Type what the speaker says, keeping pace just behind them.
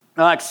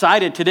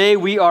Excited. Today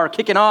we are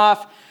kicking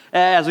off,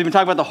 as we've been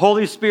talking about the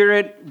Holy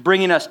Spirit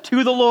bringing us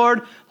to the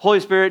Lord, Holy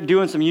Spirit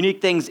doing some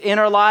unique things in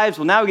our lives.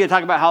 Well, now we get to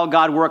talk about how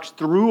God works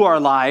through our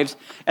lives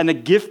and the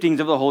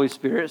giftings of the Holy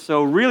Spirit.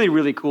 So really,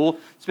 really cool.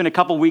 It's been a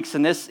couple weeks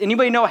in this.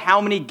 Anybody know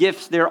how many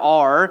gifts there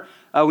are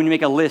when you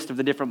make a list of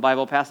the different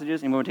Bible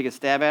passages? Anyone want to take a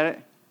stab at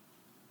it?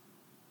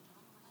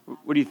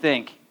 What do you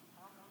think?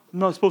 I'm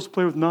not supposed to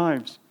play with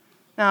knives.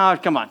 No,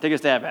 come on, take a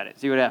stab at it.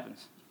 See what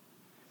happens.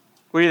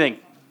 What do you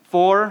think?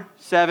 4,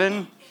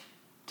 7,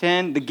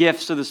 10, the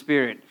gifts of the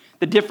Spirit.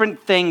 The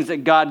different things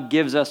that God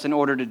gives us in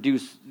order to do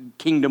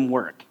kingdom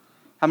work.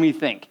 How many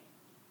think?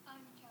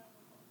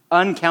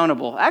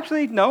 Uncountable.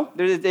 Actually, no,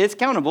 it's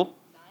countable.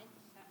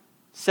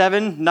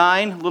 7,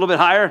 9, a little bit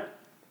higher.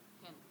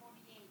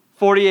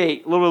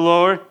 48, a little bit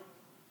lower.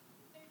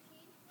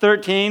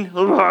 13, a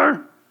little bit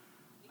higher.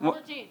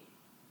 14.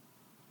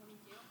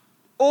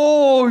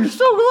 Oh, you're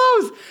so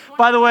close.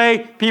 By the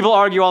way, people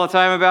argue all the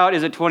time about,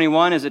 is it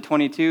 21, is it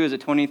 22, is it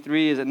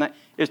 23, is it 9?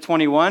 It's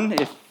 21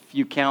 if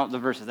you count the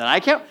verses that I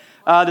count.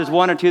 There's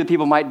one or two that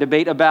people might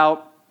debate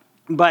about,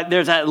 but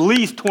there's at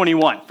least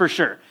 21 for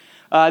sure.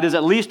 There's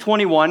at least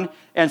 21,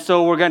 and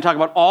so we're going to talk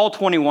about all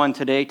 21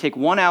 today. Take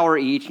 1 hour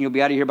each, and you'll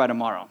be out of here by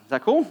tomorrow. Is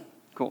that cool?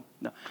 Cool.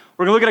 No.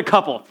 We're going to look at a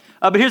couple.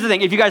 But here's the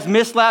thing. If you guys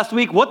missed last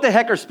week, what the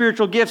heck are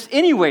spiritual gifts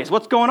anyways?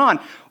 What's going on?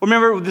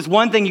 Remember, this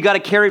one thing you got to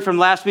carry from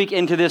last week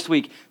into this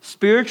week.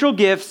 Spiritual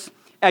gifts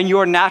and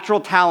your natural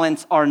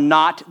talents are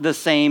not the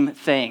same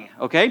thing,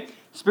 okay?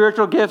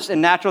 Spiritual gifts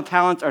and natural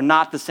talents are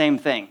not the same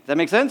thing. Does that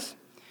make sense?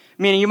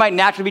 Meaning you might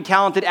naturally be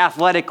talented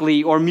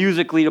athletically or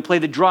musically to play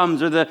the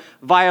drums or the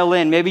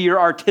violin. Maybe you're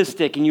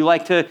artistic and you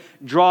like to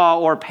draw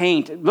or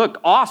paint. Look,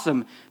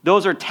 awesome.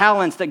 Those are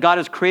talents that God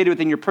has created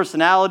within your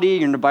personality,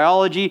 your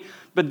biology.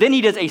 But then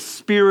he does a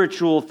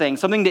spiritual thing,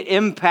 something to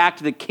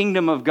impact the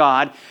kingdom of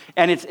God.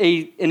 And it's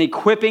an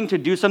equipping to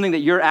do something that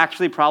you're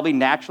actually probably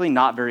naturally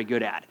not very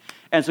good at.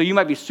 And so you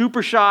might be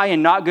super shy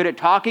and not good at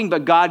talking,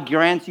 but God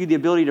grants you the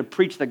ability to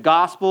preach the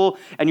gospel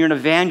and you're an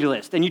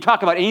evangelist. And you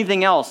talk about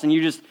anything else and you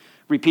just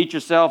repeat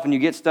yourself and you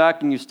get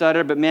stuck and you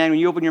stutter. But man, when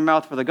you open your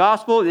mouth for the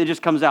gospel, it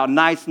just comes out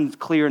nice and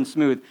clear and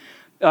smooth.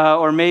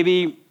 Or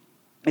maybe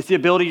it's the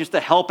ability just to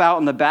help out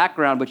in the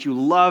background, but you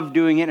love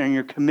doing it and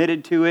you're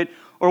committed to it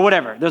or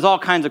whatever. There's all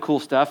kinds of cool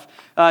stuff.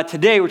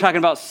 Today, we're talking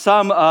about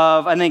some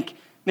of, I think,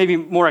 maybe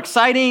more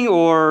exciting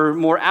or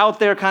more out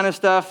there kind of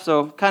stuff.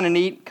 So kind of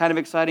neat, kind of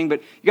exciting.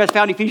 But you guys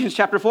found Ephesians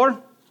chapter 4?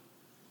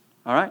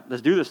 All right,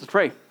 let's do this. Let's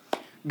pray.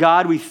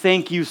 God, we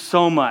thank you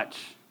so much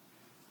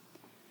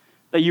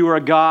that you are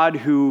a God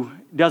who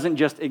doesn't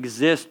just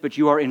exist, but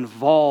you are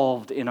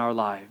involved in our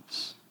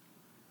lives.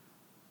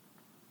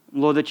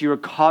 Lord, that you are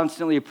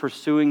constantly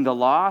pursuing the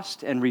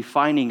lost and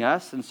refining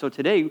us. And so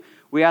today,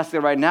 we ask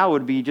that right now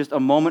would be just a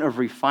moment of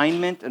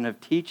refinement and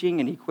of teaching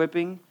and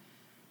equipping.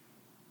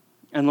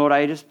 And Lord,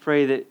 I just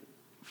pray that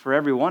for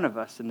every one of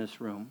us in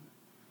this room,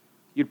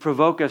 you'd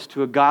provoke us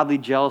to a godly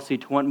jealousy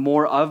to want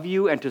more of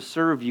you and to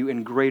serve you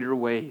in greater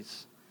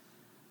ways.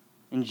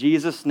 In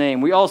Jesus'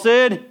 name, we all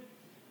said,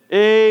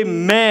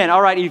 amen.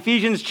 All right,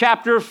 Ephesians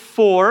chapter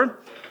 4,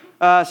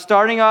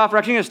 starting off, we're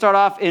actually going to start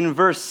off in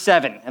verse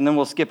 7, and then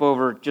we'll skip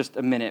over just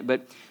a minute.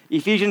 But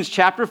Ephesians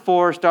chapter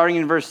 4, starting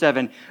in verse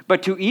 7.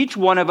 But to each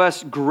one of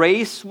us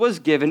grace was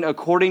given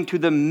according to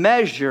the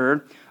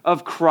measure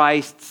of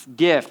Christ's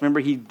gift. Remember,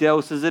 he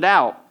doses it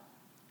out.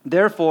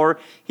 Therefore,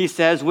 he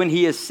says, when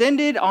he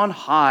ascended on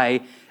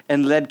high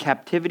and led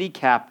captivity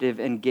captive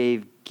and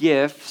gave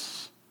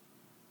gifts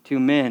to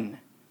men.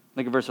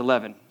 Look at verse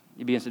 11.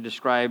 He begins to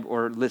describe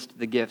or list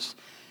the gifts.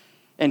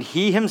 And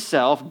he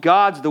himself,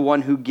 God's the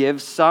one who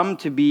gives some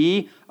to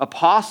be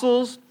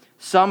apostles,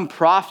 some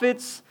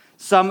prophets,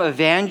 some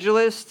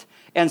evangelists,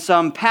 and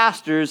some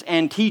pastors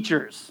and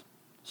teachers.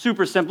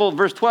 Super simple.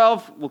 Verse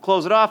 12, we'll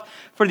close it off.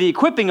 For the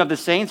equipping of the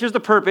saints, here's the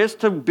purpose,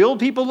 to build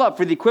people up.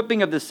 For the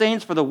equipping of the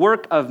saints, for the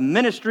work of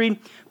ministry,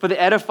 for the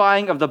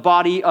edifying of the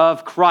body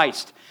of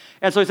Christ.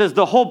 And so he says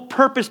the whole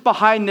purpose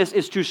behind this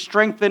is to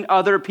strengthen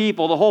other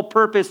people. The whole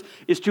purpose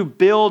is to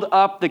build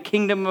up the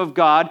kingdom of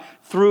God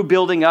through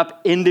building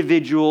up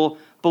individual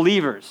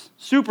believers.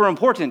 Super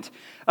important.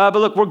 But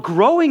look, we're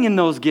growing in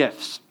those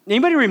gifts.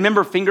 Anybody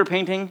remember finger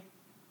painting?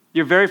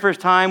 Your very first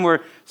time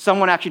where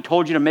someone actually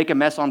told you to make a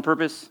mess on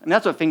purpose? I mean,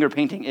 that's what finger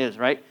painting is,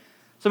 right?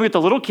 So we get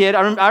the little kid.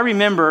 I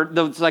remember,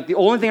 it's like the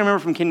only thing I remember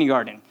from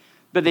kindergarten,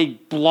 but they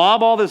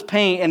blob all this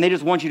paint and they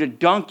just want you to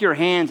dunk your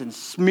hands and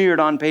smear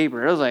it on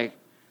paper. It was like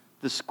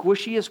the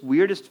squishiest,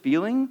 weirdest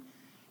feeling.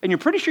 And you're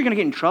pretty sure you're going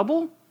to get in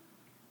trouble,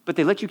 but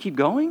they let you keep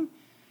going.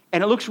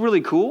 And it looks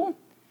really cool.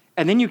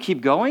 And then you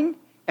keep going,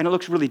 and it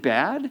looks really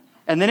bad.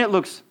 And then it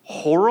looks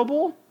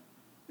horrible.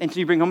 And so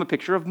you bring home a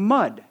picture of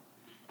mud.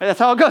 That's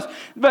how it goes.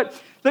 But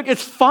look,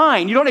 it's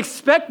fine. You don't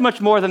expect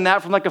much more than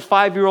that from like a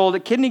 5-year-old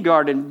at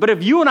kindergarten. But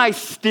if you and I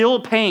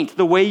still paint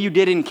the way you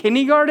did in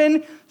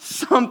kindergarten,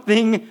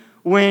 something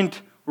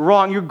went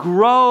wrong. You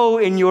grow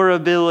in your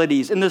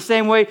abilities. In the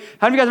same way,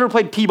 how many of you guys ever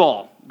played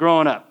t-ball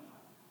growing up?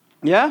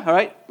 Yeah? All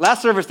right.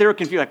 Last service, they were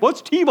confused. Like,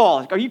 what's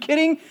t-ball? Are you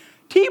kidding?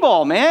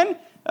 T-ball, man.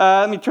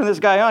 Let me turn this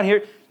guy on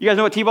here. You guys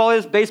know what T-ball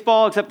is?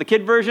 Baseball, except the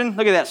kid version.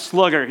 Look at that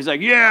slugger. He's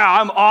like, yeah,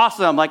 I'm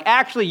awesome. Like,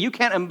 actually, you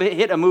can't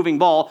hit a moving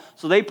ball,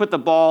 so they put the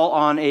ball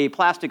on a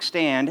plastic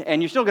stand,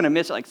 and you're still going to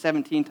miss it like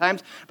 17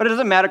 times, but it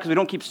doesn't matter because we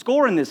don't keep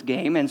score in this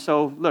game, and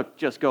so, look,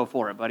 just go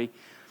for it, buddy.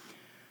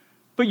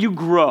 But you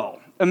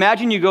grow.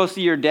 Imagine you go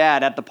see your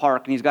dad at the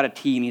park, and he's got a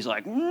tee, and he's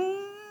like,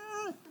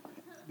 it'd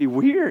be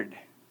weird.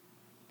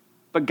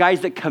 But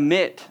guys that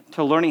commit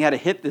to learning how to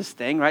hit this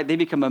thing, right, they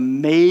become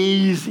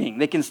amazing.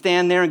 They can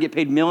stand there and get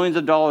paid millions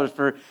of dollars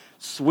for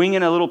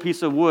swinging a little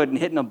piece of wood and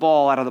hitting a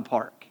ball out of the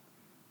park.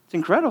 It's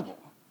incredible.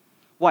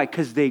 Why?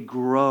 Because they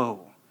grow.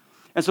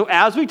 And so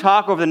as we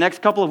talk over the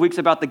next couple of weeks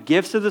about the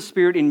gifts of the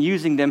Spirit and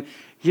using them,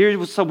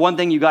 here's one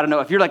thing you got to know.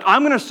 If you're like,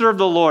 I'm going to serve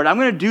the Lord, I'm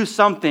going to do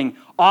something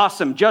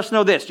awesome, just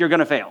know this, you're going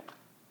to fail.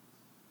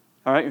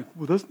 All right?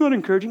 Well, that's not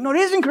encouraging. No, it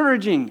is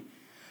encouraging.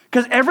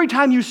 Because every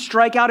time you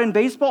strike out in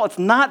baseball, it's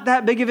not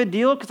that big of a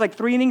deal because like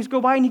 3 innings go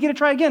by and you get to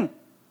try again.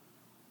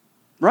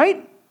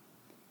 Right?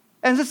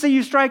 And let's say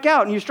you strike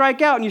out and you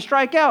strike out and you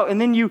strike out and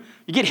then you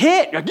get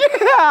hit. You're like,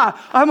 yeah,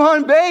 I'm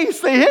on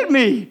base. They hit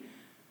me.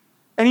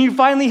 And you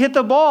finally hit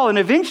the ball and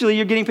eventually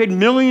you're getting paid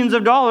millions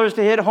of dollars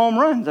to hit home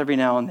runs every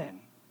now and then.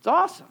 It's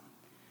awesome.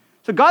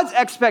 So God's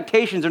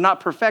expectations are not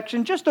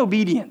perfection, just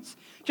obedience.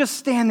 Just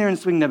stand there and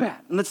swing the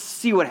bat and let's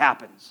see what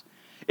happens.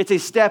 It's a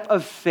step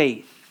of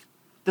faith.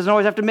 Doesn't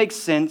always have to make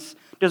sense.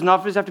 Doesn't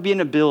always have to be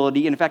an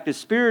ability. In fact, a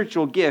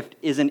spiritual gift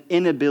is an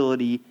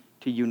inability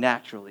to you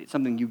naturally. It's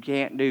something you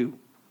can't do.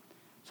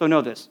 So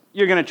know this.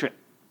 You're going to trip.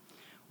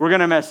 We're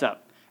going to mess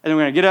up. And then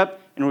we're going to get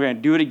up and we're going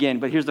to do it again.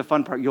 But here's the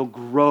fun part. You'll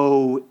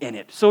grow in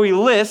it. So he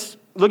lists,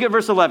 look at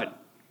verse 11.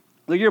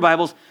 Look at your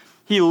Bibles.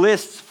 He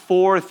lists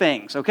 4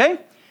 things, okay?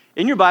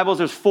 In your Bibles,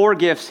 there's 4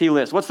 gifts he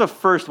lists. What's the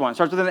first one?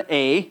 Starts with an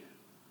A.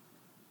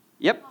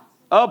 Yep.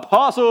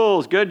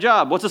 Apostles. Good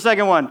job. What's the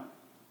second one?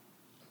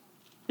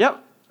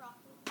 Yep.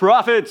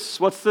 Prophets.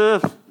 What's the...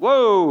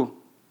 Whoa.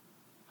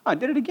 I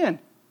did it again.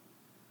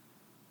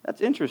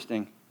 That's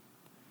interesting.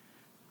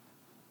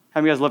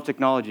 How many of you guys love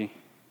technology?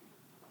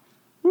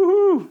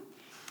 Woohoo.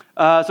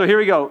 So here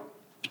we go.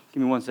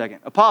 Give me 1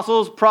 second.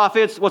 Apostles,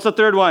 prophets. What's the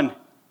third one?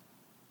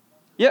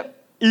 Yep.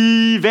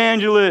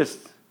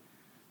 Evangelists.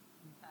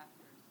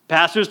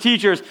 Pastors,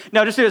 teachers.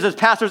 Now, just so it says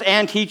pastors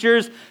and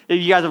teachers,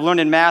 if you guys have learned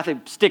in math,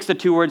 it sticks the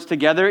 2 words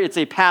together. It's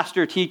a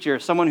pastor-teacher,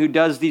 someone who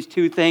does these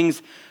 2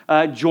 things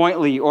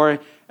jointly or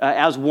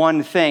as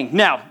one thing.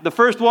 Now, the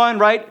first one,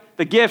 right,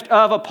 the gift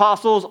of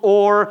apostles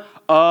or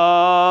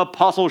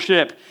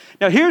apostleship.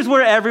 Now, here's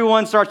where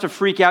everyone starts to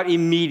freak out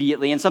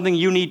immediately and something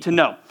you need to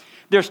know.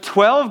 There's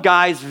 12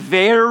 guys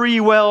very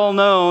well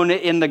known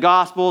in the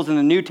Gospels and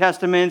the New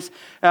Testaments.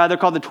 They're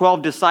called the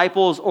 12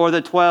 disciples or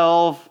the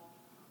 12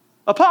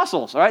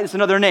 apostles, all right? It's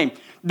another name.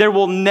 There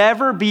will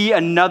never be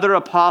another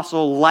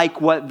apostle like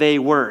what they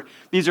were.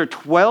 These are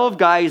 12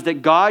 guys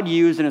that God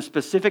used in a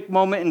specific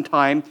moment in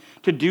time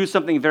to do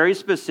something very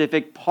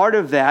specific. Part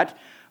of that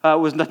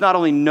was not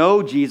only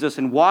know Jesus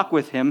and walk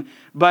with him,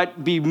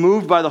 but be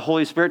moved by the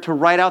Holy Spirit to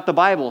write out the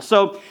Bible.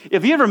 So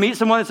if you ever meet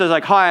someone that says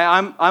like, hi,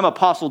 I'm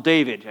Apostle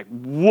David, like,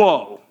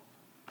 whoa,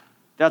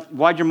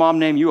 why'd your mom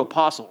name you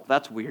Apostle?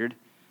 That's weird.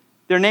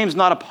 Their name's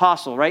not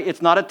Apostle, right?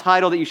 It's not a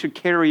title that you should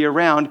carry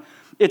around.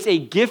 It's a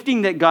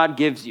gifting that God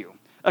gives you.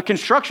 A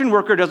construction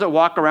worker doesn't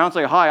walk around and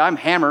say, hi, I'm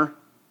Hammer.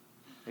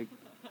 Like,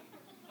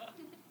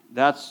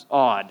 that's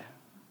odd.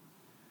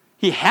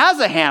 He has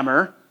a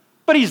hammer,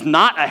 but he's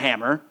not a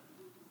hammer.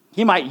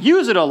 He might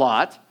use it a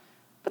lot,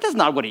 but that's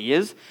not what he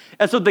is.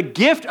 And so the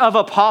gift of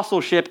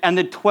apostleship and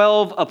the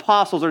 12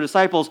 apostles or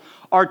disciples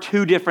are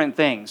 2 different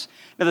things.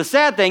 Now, the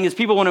sad thing is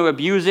people want to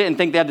abuse it and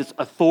think they have this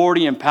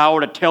authority and power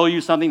to tell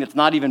you something that's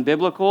not even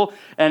biblical.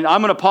 And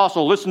I'm an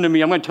apostle, listen to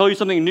me. I'm going to tell you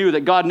something new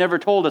that God never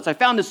told us. I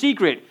found a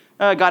secret.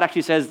 God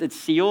actually says it's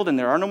sealed and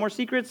there are no more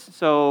secrets,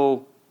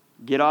 so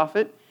get off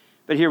it.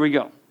 But here we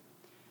go.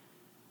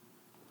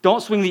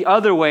 Don't swing the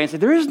other way and say,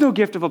 there is no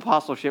gift of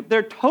apostleship.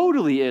 There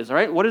totally is, all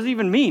right? What does it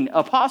even mean?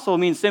 Apostle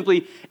means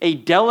simply a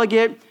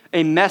delegate,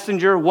 a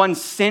messenger, one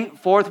sent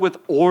forth with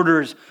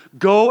orders.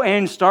 Go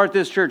and start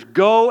this church.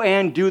 Go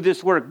and do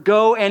this work.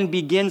 Go and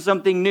begin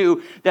something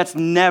new that's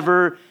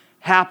never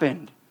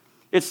happened.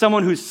 It's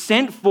someone who's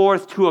sent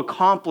forth to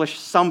accomplish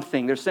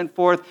something. They're sent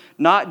forth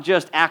not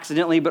just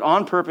accidentally, but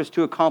on purpose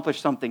to accomplish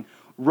something.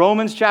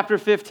 Romans chapter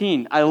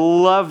 15. I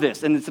love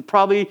this. And it's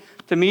probably,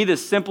 to me, the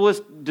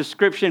simplest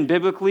description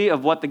biblically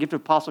of what the gift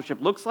of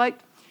apostleship looks like.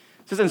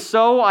 It says, and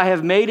so I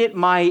have made it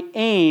my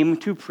aim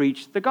to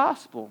preach the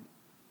gospel.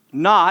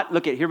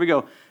 Here we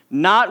go.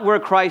 Not where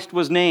Christ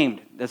was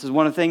named. This is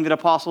one of the things that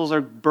apostles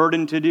are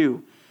burdened to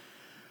do.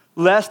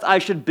 Lest I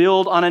should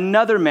build on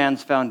another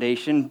man's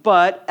foundation,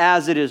 but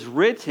as it is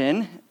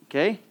written,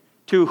 okay,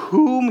 to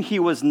whom he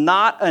was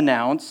not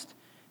announced,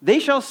 they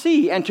shall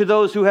see, and to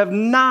those who have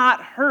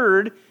not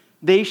heard,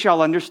 they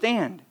shall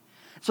understand.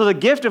 So the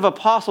gift of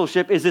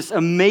apostleship is this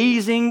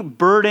amazing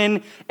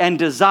burden and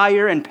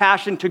desire and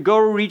passion to go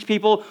reach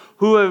people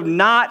who have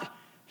not,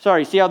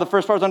 see how the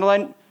first part was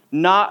underlined?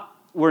 Not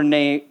were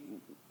named,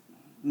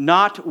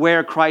 not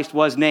where Christ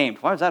was named.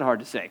 Why is that hard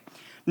to say?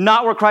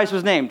 Not where Christ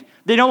was named.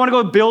 They don't want to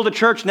go build a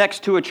church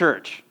next to a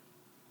church.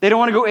 They don't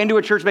want to go into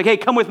a church and be like,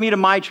 hey, come with me to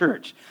my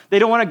church. They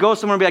don't want to go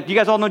somewhere and be like, do you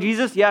guys all know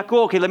Jesus? Yeah,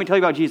 cool. Okay, let me tell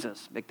you about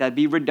Jesus. Like, that'd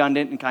be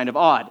redundant and kind of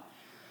odd.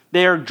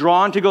 They are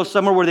drawn to go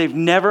somewhere where they've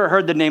never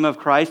heard the name of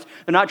Christ.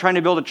 They're not trying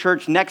to build a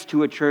church next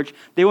to a church.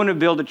 They want to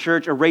build a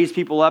church or raise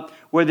people up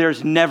where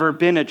there's never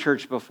been a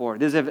church before.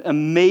 There's an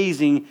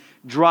amazing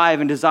drive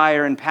and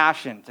desire and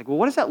passion. It's like, well,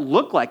 what does that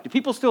look like? Do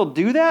people still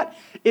do that?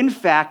 In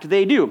fact,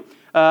 they do.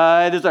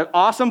 There's an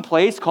awesome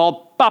place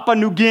called Papua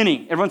New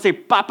Guinea. Everyone say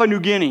Papua New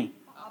Guinea.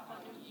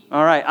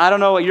 All right, I don't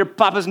know what your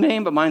papa's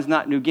name, but mine's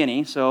not New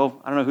Guinea,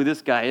 so I don't know who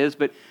this guy is,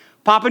 but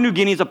Papua New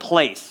Guinea is a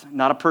place,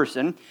 not a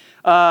person.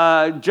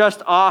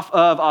 Just off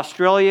of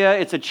Australia,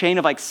 it's a chain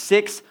of like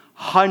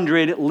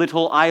 600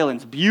 little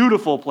islands.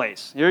 Beautiful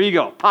place. There you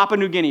go, Papua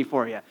New Guinea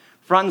for you,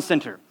 front and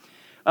center.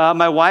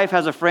 My wife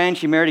has a friend,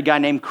 she married a guy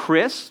named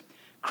Chris.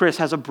 Chris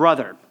has a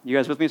brother. You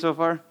guys with me so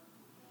far?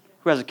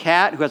 Who has a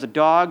cat, who has a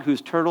dog, whose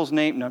turtle's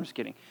name, no, I'm just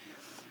kidding.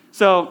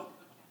 So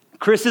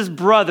Chris's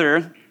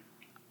brother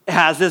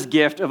has this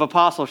gift of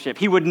apostleship.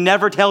 He would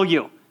never tell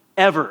you,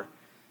 ever.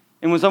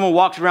 And when someone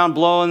walks around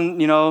blowing,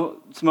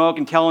 smoke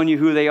and telling you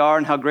who they are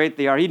and how great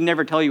they are, he'd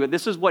never tell you it.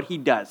 This is what he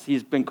does.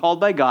 He's been called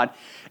by God.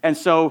 And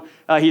so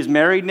he's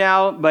married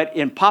now, but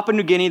in Papua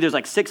New Guinea, there's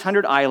like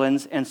 600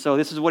 islands. And so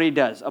this is what he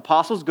does.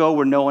 Apostles go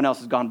where no one else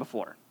has gone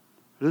before. Are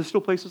there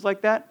still places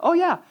like that? Oh,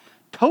 yeah,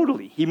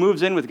 totally. He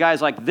moves in with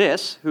guys like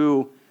this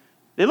who,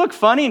 they look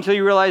funny until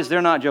you realize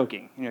they're not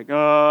joking. You're like,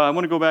 I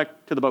want to go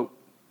back to the boat,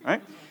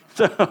 right?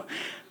 So,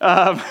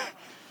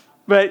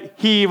 but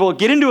he will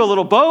get into a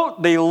little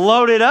boat, they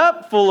load it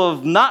up full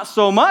of not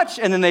so much,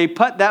 and then they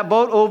put that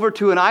boat over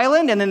to an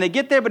island, and then they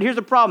get there, but here's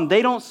the problem.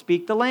 They don't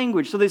speak the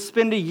language. So they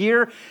spend a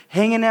year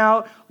hanging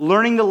out,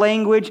 learning the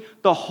language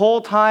the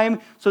whole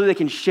time so that they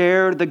can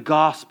share the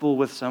gospel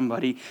with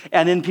somebody.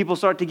 And then people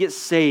start to get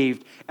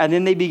saved, and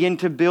then they begin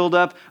to build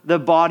up the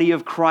body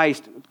of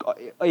Christ,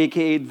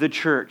 aka the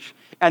church.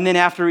 And then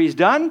after he's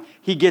done,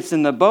 he gets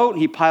in the boat,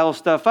 he piles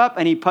stuff up,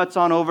 and he puts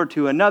on over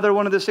to another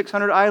one of the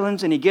 600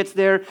 islands, and he gets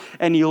there,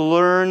 and he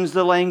learns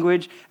the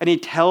language, and he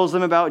tells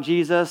them about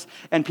Jesus,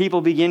 and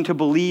people begin to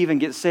believe and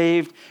get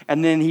saved,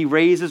 and then he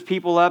raises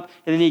people up,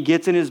 and then he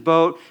gets in his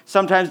boat.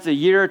 Sometimes it's a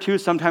year or two,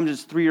 sometimes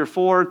it's 3 or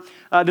 4.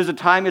 There's a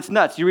time, it's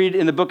nuts. You read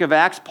in the book of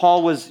Acts,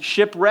 Paul was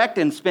shipwrecked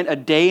and spent a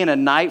day and a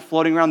night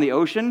floating around the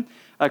ocean.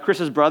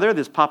 Chris's brother,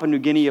 this Papua New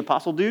Guinea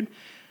apostle dude,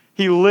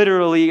 he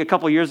literally, a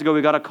couple of years ago,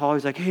 we got a call.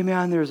 He's like, hey,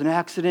 man, there's an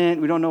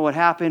accident. We don't know what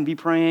happened. Be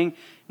praying.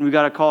 And we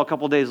got a call a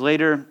couple of days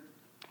later.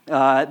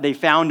 They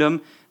found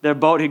him. Their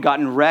boat had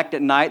gotten wrecked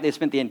at night. They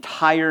spent the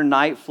entire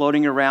night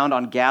floating around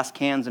on gas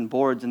cans and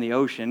boards in the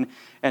ocean.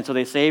 And so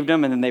they saved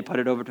him, and then they put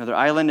it over to another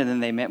island, and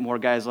then they met more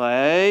guys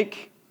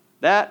like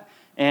that.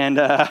 And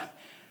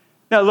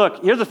now,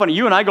 look, here's the funny.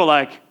 You and I go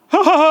like,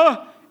 ha, ha,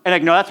 ha. And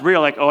like, no, that's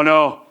real. Like, oh,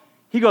 no.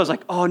 He goes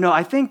like, oh, no,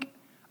 I think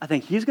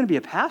he's going to be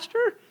a pastor.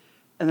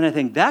 And then I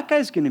think that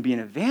guy's going to be an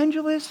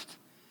evangelist.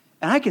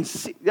 And I can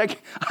see,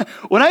 like,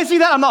 when I see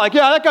that, I'm not like,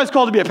 yeah, that guy's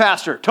called to be a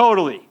pastor.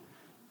 Totally.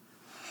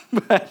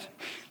 But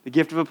the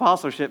gift of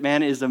apostleship,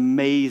 man, is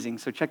amazing.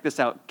 So check this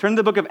out. Turn to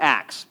the book of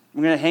Acts.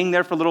 We're going to hang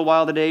there for a little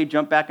while today,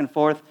 jump back and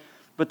forth.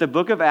 But the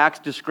book of Acts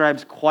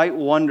describes quite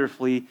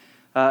wonderfully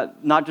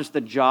not just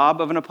the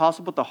job of an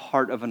apostle, but the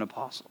heart of an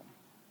apostle.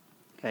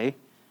 Okay?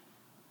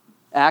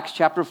 Acts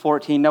chapter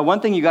 14. Now,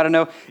 one thing you got to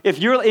know, if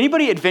you're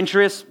anybody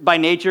adventurous by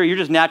nature, you're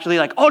just naturally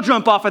like, I'll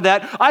jump off of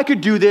that. I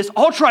could do this.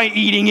 I'll try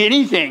eating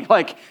anything.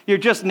 Like, you're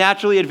just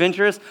naturally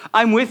adventurous.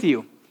 I'm with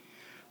you.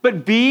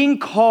 But being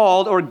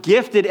called or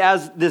gifted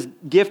as this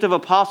gift of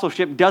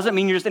apostleship doesn't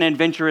mean you're just an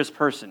adventurous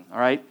person, all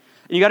right?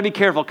 And you got to be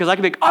careful, because I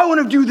can be like, I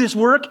want to do this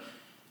work.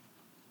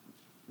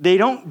 They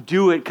don't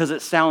do it because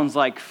it sounds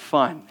like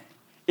fun.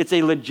 It's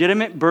a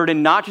legitimate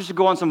burden, not just to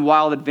go on some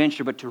wild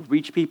adventure, but to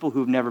reach people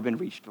who've never been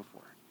reached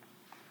before.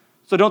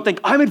 So don't think,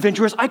 I'm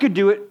adventurous, I could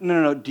do it.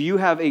 No. Do you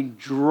have a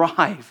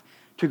drive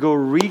to go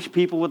reach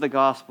people with the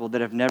gospel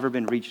that have never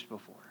been reached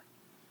before?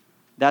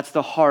 That's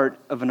the heart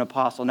of an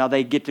apostle. Now,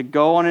 they get to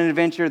go on an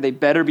adventure. They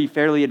better be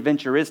fairly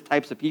adventurous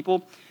types of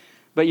people.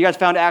 But you guys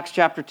found Acts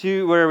chapter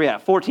 2, where are we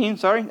at? 14,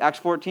 sorry. Acts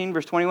 14,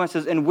 verse 21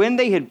 says, and when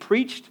they had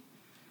preached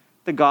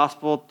the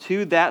gospel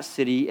to that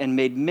city and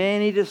made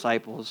many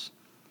disciples,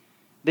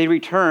 they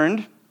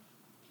returned.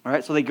 All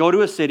right, so they go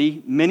to a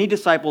city, many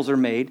disciples are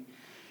made.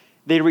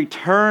 They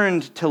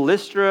returned to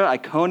Lystra,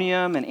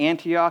 Iconium, and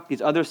Antioch,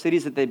 these other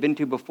cities that they'd been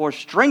to before,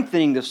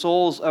 strengthening the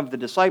souls of the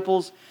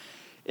disciples,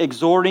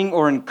 exhorting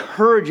or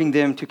encouraging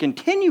them to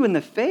continue in the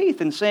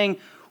faith and saying,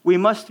 we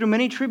must through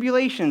many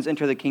tribulations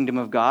enter the kingdom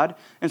of God.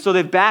 And so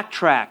they've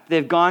backtracked.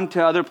 They've gone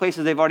to other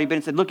places they've already been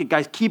and said, look,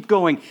 guys, keep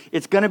going.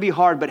 It's going to be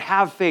hard, but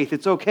have faith.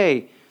 It's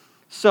okay.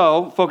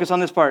 So focus on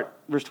this part,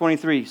 verse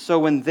 23. So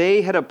when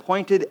they had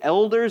appointed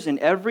elders in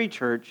every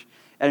church,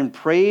 and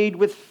prayed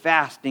with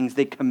fastings,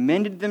 they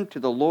commended them to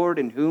the Lord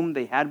in whom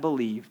they had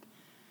believed.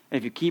 And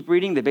if you keep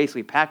reading, they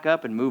basically pack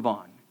up and move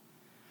on.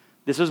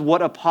 This is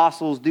what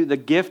apostles do. The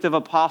gift of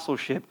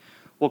apostleship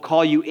will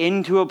call you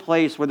into a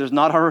place where there's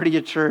not already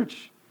a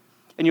church.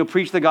 And you'll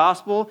preach the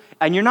gospel,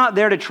 and you're not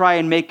there to try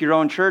and make your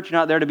own church. You're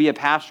not there to be a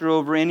pastor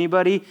over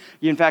anybody.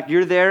 In fact,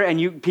 you're there,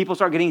 and people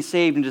start getting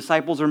saved, and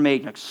disciples are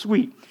made. Like,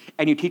 sweet.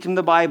 And you teach them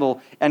the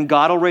Bible, and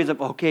God will raise up,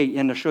 okay,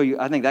 and to show you,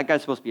 I think that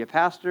guy's supposed to be a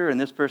pastor, and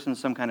this person's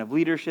some kind of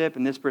leadership,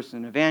 and this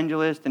person's an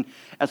evangelist. And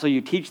so you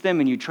teach them,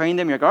 and you train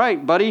them. You're like, all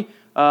right, buddy,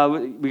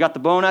 we got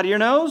the bone out of your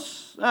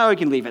nose. Oh, we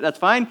can leave it. That's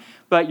fine.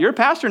 But you're a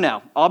pastor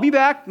now. I'll be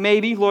back,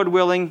 maybe, Lord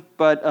willing,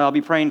 but I'll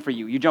be praying for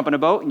you. You jump in a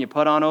boat, and you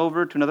put on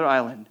over to another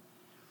island.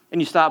 And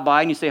you stop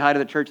by and you say hi to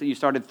the church that you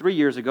started 3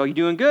 years ago. You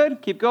doing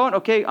good? Keep going?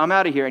 Okay, I'm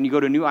out of here. And you go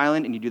to a new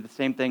island and you do the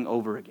same thing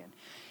over again.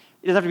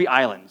 It doesn't have to be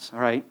islands, all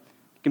right?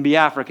 It can be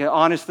Africa.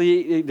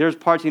 Honestly, there's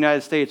parts of the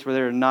United States where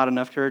there are not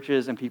enough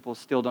churches and people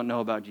still don't know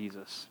about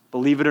Jesus.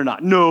 Believe it or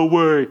not. No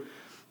way.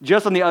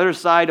 Just on the other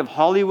side of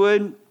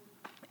Hollywood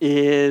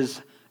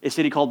is a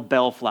city called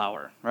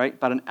Bellflower, right?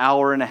 About an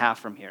hour and a half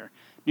from here.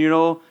 You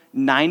know,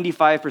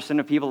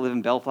 95% of people who live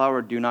in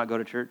Bellflower do not go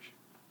to church.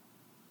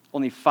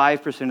 Only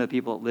 5% of the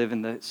people that live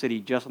in the city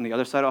just on the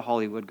other side of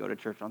Hollywood go to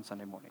church on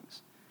Sunday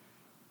mornings.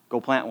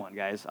 Go plant one,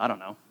 guys. I don't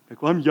know.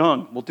 Like, well, I'm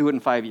young. We'll do it in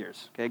 5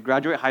 years. Okay,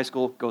 graduate high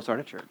school, go start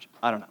a church.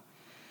 I don't know.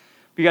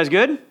 You guys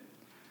good?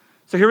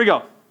 So here we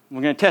go.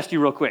 We're going to test you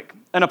real quick.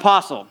 An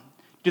apostle.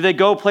 Do they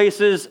go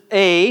places,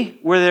 A,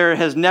 where there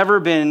has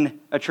never been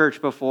a church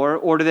before,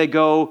 or do they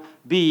go,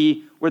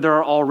 B, where there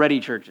are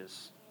already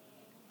churches?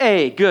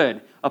 A,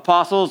 good.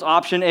 Apostles,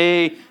 option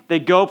A, they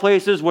go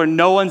places where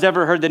no one's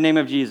ever heard the name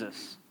of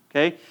Jesus.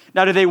 Okay.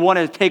 Now, do they want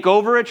to take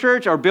over a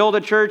church or build a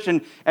church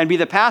and be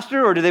the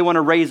pastor, or do they want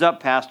to raise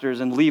up pastors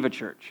and leave a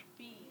church?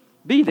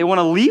 B. They want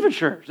to leave a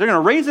church. They're going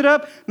to raise it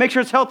up, make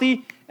sure it's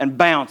healthy, and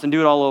bounce and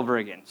do it all over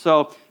again.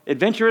 So,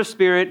 adventurous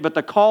spirit, but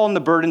the call and the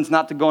burden's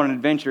not to go on an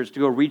adventure, it's to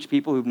go reach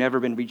people who've never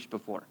been reached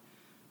before.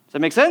 Does that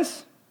make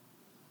sense?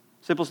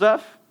 Simple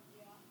stuff?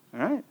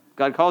 Yeah. All right.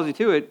 God calls you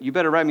to it. You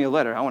better write me a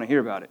letter. I want to hear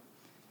about it.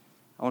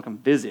 I want to come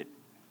visit.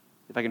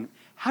 If I can.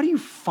 How do you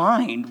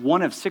find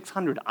one of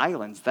 600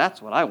 islands?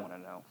 That's what I want to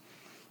know.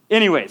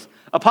 Anyways,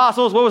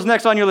 apostles, what was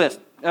next on your list?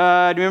 Do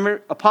you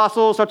remember?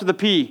 Apostles starts with a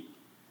P.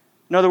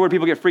 Another word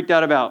people get freaked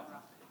out about.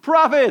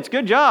 Prophets.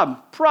 Good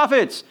job.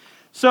 Prophets.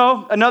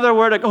 So another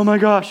word like, oh my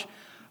gosh.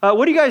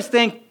 What do you guys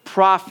think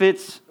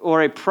prophets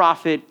or a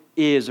prophet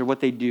is or what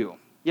they do?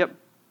 Yep.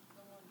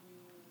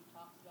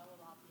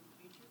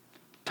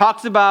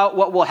 Talks about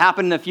what will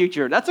happen in the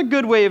future. That's a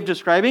good way of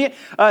describing it.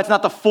 It's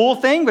not the full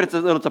thing, but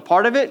it's a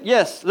part of it.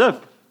 Yes, Liv.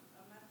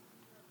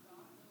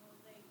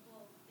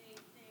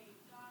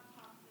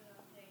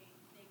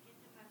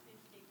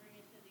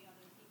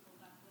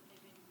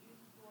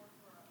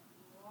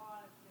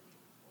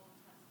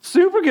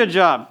 Super good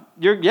job.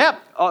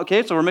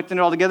 Okay, so we're mixing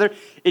it all together.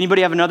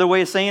 Anybody have another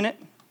way of saying it?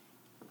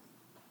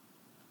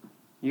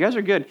 You guys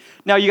are good.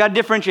 Now, you got to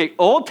differentiate.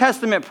 Old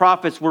Testament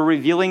prophets were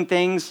revealing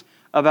things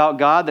about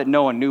God that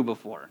no one knew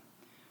before.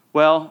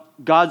 Well,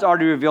 God's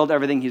already revealed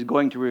everything he's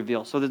going to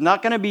reveal. So there's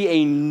not going to be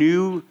a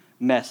new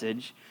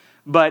message,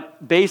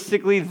 but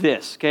basically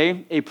this,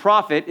 okay? A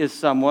prophet is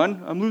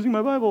someone, I'm losing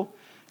my Bible,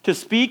 to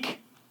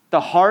speak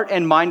the heart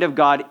and mind of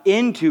God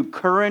into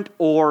current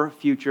or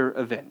future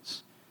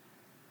events.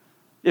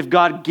 If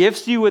God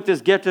gifts you with this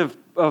gift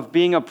of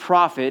being a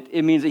prophet,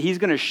 it means that he's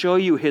going to show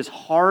you his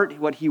heart,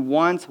 what he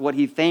wants, what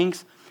he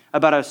thinks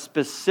about a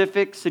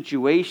specific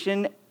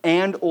situation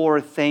and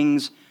or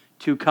things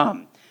to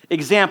come.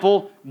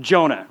 Example,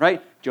 Jonah, right?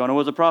 Jonah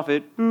was a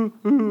prophet.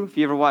 If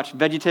you ever watch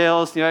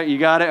VeggieTales, you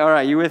got it? All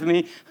right, you with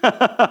me?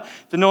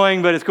 It's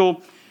annoying, but it's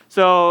cool.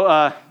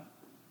 So,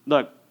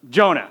 look,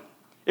 Jonah.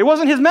 It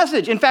wasn't his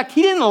message. In fact,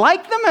 he didn't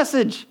like the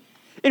message.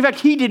 In fact,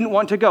 he didn't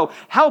want to go.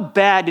 How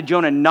bad did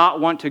Jonah not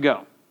want to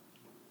go?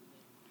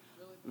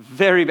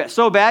 Very bad.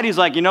 So bad, he's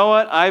like, you know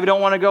what? I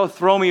don't want to go.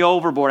 Throw me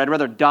overboard. I'd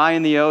rather die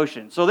in the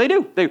ocean. So they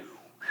do.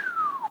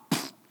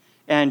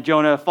 And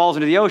Jonah falls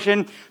into the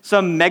ocean.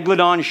 Some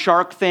megalodon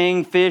shark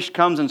thing, fish,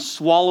 comes and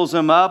swallows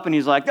him up. And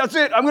he's like, that's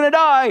it. I'm going to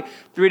die.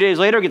 3 days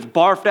later, gets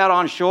barfed out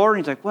on shore.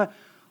 And he's like, what?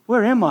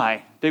 Where am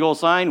I? Big old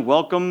sign,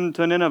 welcome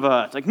to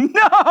Nineveh. It's like,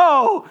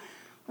 no!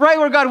 Right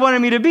where God wanted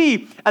me to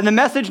be. And the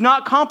message,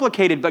 not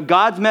complicated, but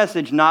God's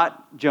message,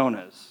 not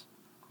Jonah's.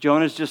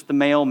 Jonah's just the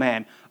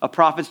mailman. A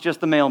prophet's just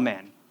the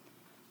mailman.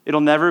 It'll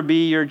never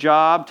be your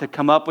job to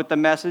come up with the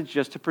message,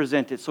 just to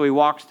present it. So he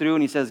walks through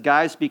and he says,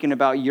 guys, speaking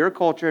about your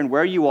culture and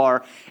where you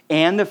are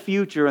and the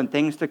future and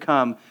things to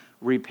come,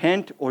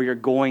 repent or you're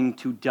going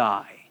to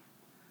die.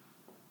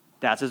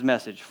 That's his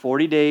message.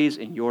 40 days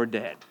and you're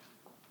dead.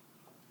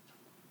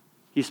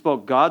 He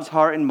spoke God's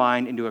heart and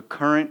mind into a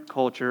current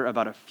culture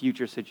about a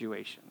future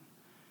situation.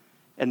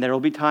 And there will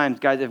be times,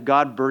 guys, if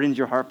God burdens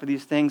your heart for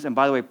these things, and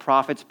by the way,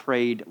 prophets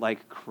prayed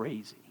like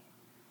crazy.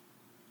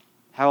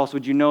 How else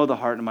would you know the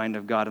heart and mind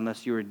of God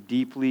unless you are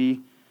deeply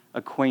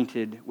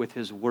acquainted with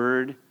his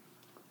word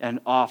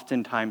and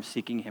oftentimes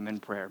seeking him in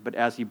prayer? But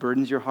as he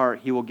burdens your heart,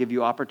 he will give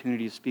you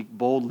opportunity to speak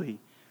boldly.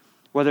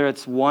 Whether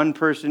it's one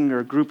person or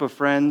a group of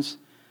friends,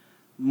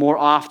 more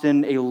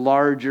often a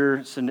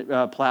larger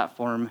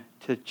platform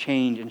to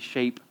change and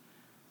shape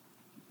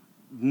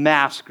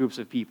mass groups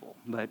of people,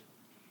 but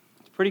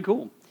it's pretty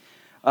cool.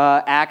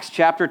 Acts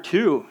chapter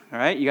 2, all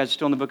right? You guys are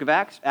still in the book of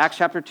Acts? Acts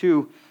chapter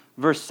 2,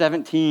 verse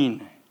 17. You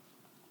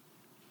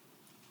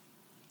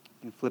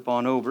can flip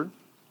on over.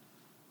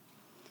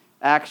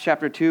 Acts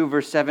chapter 2,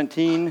 verse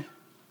 17.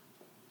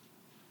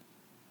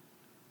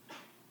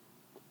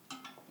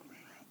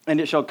 And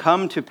it shall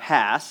come to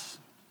pass.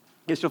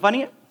 You still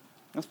finding it?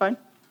 That's fine.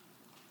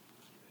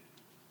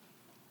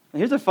 And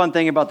here's the fun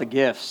thing about the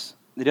gifts.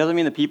 It doesn't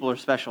mean the people are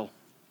special.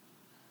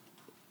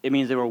 It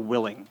means they were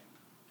willing.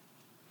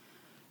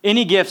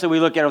 Any gifts that we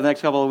look at over the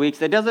next couple of weeks,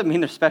 that doesn't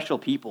mean they're special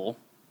people.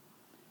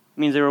 It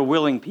means they were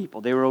willing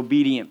people. They were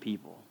obedient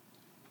people.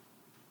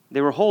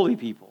 They were holy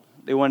people.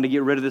 They wanted to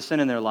get rid of the sin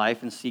in their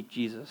life and seek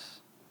Jesus.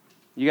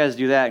 You guys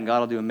do that and God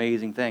will do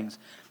amazing things.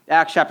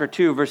 Acts chapter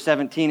 2, verse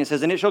 17, it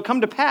says, and it shall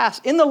come to pass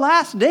in the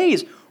last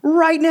days,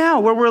 right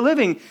now where we're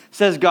living,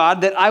 says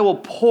God, that I will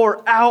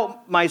pour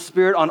out my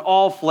Spirit on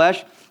all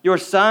flesh. Your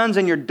sons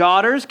and your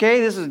daughters,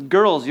 okay, this is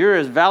girls, you're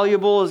as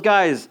valuable as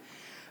guys.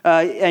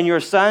 And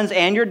your sons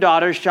and your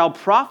daughters shall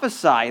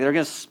prophesy. They're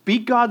going to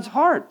speak God's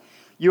heart.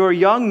 Your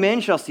young men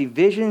shall see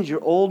visions.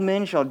 Your old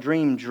men shall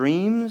dream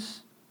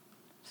dreams.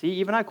 See,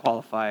 even I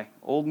qualify.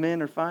 Old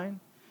men are fine.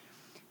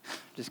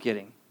 Just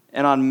kidding.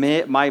 And on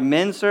my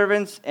men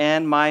servants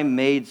and my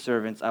maid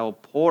servants, I will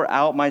pour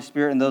out my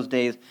Spirit in those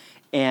days,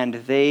 and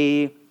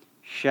they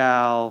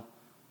shall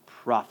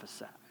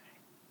prophesy.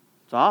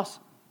 It's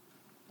awesome.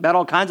 About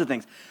all kinds of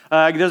things.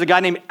 There's a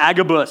guy named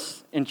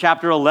Agabus in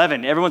chapter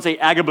 11. Everyone say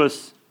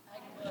Agabus.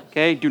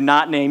 Okay, do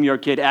not name your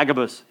kid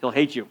Agabus. He'll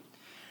hate you.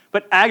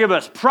 But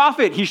Agabus,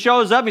 prophet, he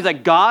shows up. He's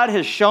like, God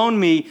has shown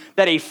me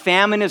that a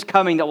famine is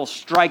coming that will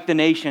strike the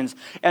nations.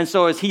 And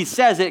so as he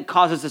says it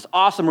causes this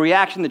awesome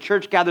reaction. The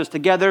church gathers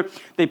together.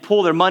 They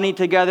pull their money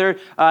together.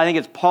 I think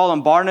it's Paul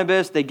and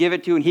Barnabas. They give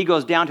it to, and he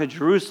goes down to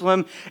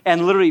Jerusalem.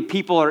 And literally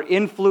people are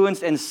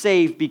influenced and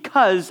saved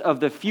because of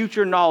the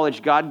future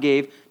knowledge God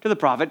gave to the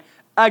prophet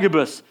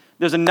Agabus.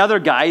 There's another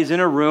guy, he's in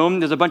a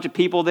room, there's a bunch of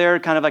people there,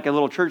 kind of like a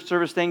little church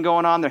service thing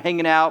going on, they're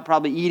hanging out,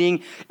 probably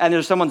eating, and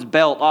there's someone's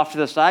belt off to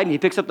the side, and he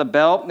picks up the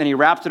belt, and he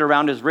wraps it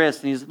around his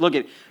wrist, and he's, look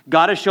at,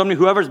 God has shown me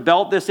whoever's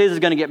belt this is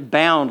going to get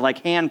bound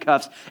like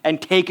handcuffs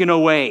and taken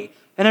away.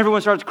 And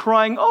everyone starts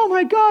crying, oh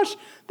my gosh,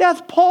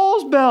 that's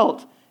Paul's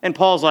belt. And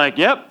Paul's like,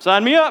 yep,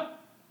 sign me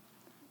up.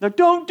 They're like,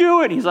 don't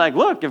do it. He's like,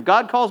 look, if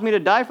God calls me to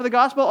die for the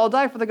gospel, I'll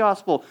die for the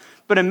gospel.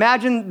 But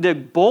imagine the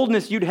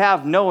boldness you'd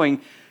have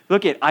knowing,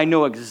 look at, I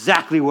know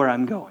exactly where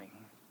I'm going.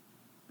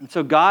 And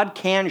so God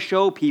can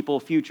show people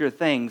future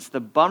things. The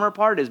bummer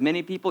part is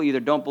many people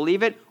either don't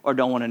believe it or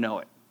don't want to know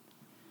it.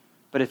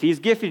 But if he's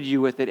gifted you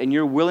with it and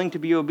you're willing to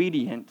be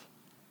obedient,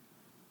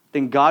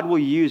 then God will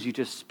use you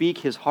to speak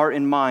his heart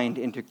and mind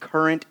into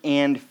current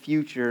and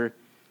future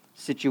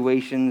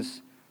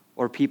situations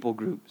or people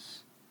groups.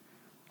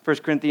 1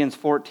 Corinthians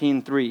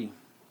 14:3.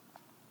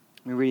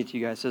 Let me read it to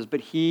you guys. It says, but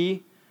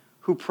he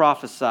who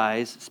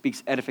prophesies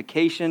speaks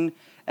edification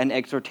and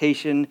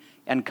exhortation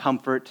and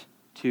comfort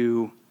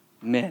to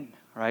men,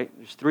 right?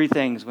 There's three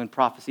things when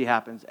prophecy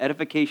happens: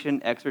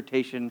 edification,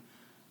 exhortation,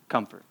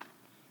 comfort.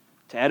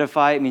 To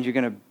edify, it means you're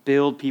going to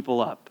build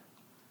people up.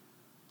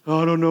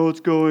 Oh, I don't know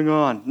what's going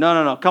on.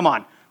 No, come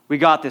on. We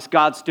got this.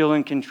 God's still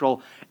in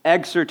control.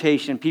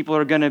 Exhortation, people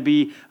are going to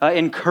be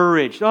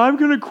encouraged. Oh, I'm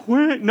going to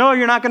quit. No,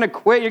 you're not going to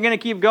quit. You're going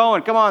to keep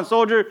going. Come on,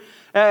 soldier.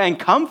 And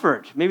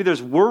comfort. Maybe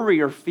there's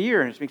worry or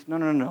fear, and it makes,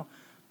 no.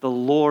 The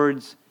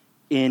Lord's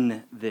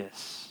in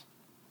this.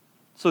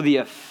 So the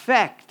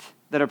effect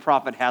that a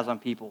prophet has on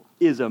people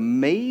is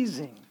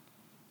amazing.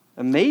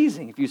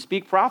 Amazing. If you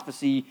speak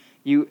prophecy,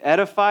 you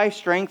edify,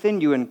 strengthen,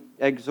 you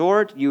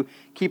exhort, you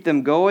keep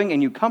them going,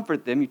 and you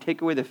comfort them. You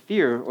take away the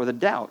fear or the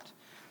doubt.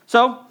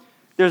 So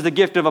there's the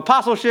gift of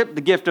apostleship,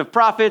 the gift of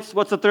prophets.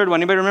 What's the third one?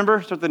 Anybody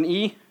remember? Starts with an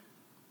E?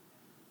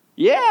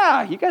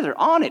 Yeah, you guys are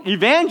on it.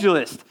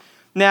 Evangelist.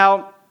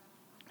 Now,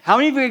 how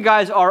many of you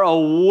guys are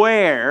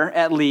aware,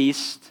 at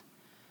least,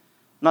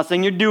 I'm not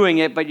saying you're doing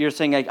it, but you're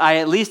saying, like, I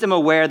at least am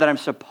aware that I'm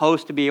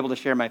supposed to be able to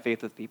share my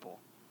faith with people.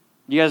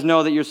 You guys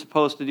know that you're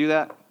supposed to do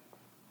that?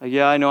 Like,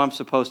 yeah, I know I'm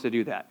supposed to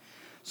do that.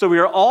 So we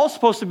are all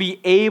supposed to be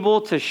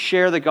able to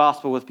share the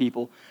gospel with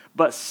people,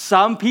 but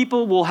some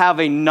people will have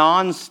a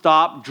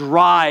nonstop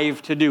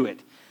drive to do it.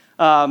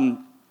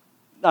 I'm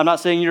not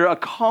saying you're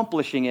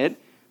accomplishing it,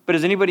 but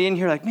is anybody in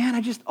here like, man,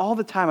 I just, all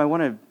the time, I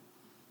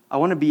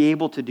want to be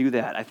able to do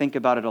that. I think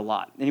about it a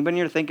lot. Anybody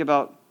here think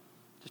about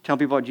just telling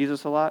people about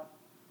Jesus a lot?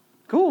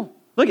 Cool.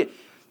 Look at,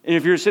 and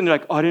if you're sitting there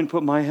like, oh, I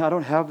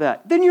don't have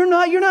that. Then you're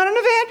not an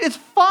evangelist. It's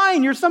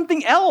fine. You're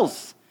something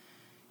else.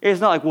 It's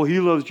not like, well,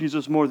 he loves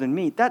Jesus more than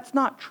me. That's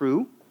not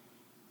true.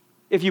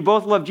 If you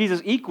both love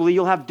Jesus equally,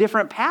 you'll have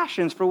different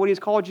passions for what he's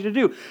called you to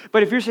do.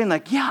 But if you're saying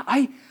like, yeah,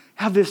 I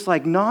have this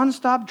like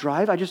nonstop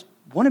drive. I just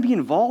want to be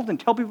involved and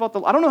tell people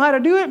about I don't know how to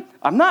do it.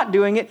 I'm not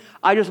doing it.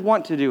 I just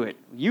want to do it.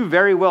 You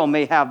very well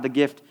may have the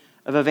gift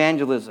of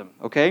evangelism,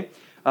 okay?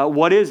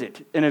 What is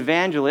it? An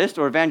evangelist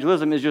or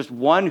evangelism is just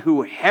one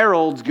who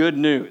heralds good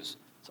news.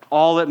 That's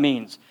all it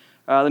means.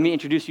 Let me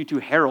introduce you to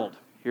Harold.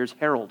 Here's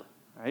Harold,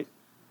 right?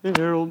 Hey,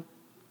 Harold.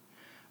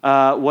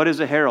 What is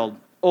a herald?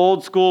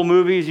 Old school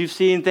movies, you've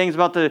seen things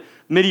about the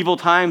medieval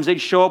times. They'd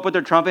show up with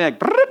their trumpet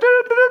like,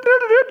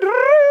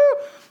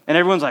 and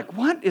everyone's like,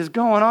 what is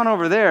going on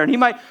over there? And he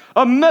might,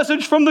 a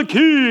message from the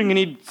king, and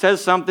he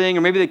says something,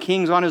 or maybe the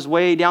king's on his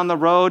way down the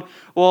road.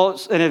 Well,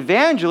 an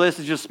evangelist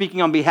is just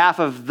speaking on behalf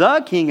of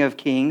the King of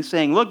Kings,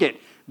 saying, look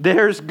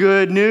there's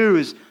good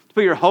news.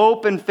 Put your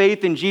hope and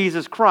faith in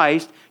Jesus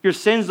Christ, your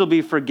sins will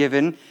be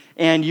forgiven,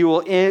 and you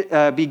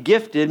will be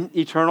gifted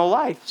eternal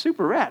life.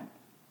 Super rad.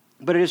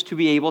 But it is to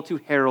be able to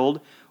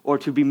herald or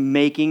to be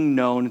making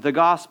known the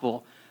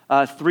gospel.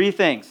 3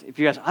 things. If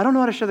you guys, I don't know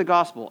how to share the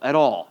gospel at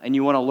all, and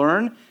you want to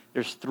learn,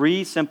 there's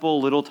 3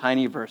 simple little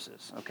tiny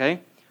verses,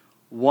 okay?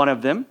 One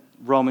of them,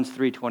 Romans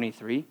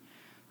 3:23.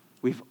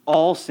 We've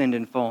all sinned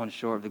and fallen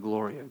short of the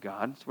glory of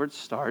God. That's where it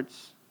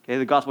starts. Okay,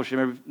 the gospel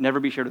should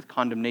never be shared with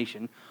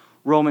condemnation.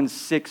 Romans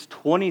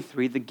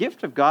 6:23, the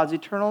gift of God's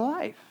eternal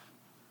life.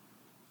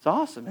 It's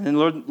awesome. And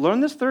then learn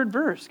this 3rd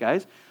verse,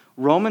 guys.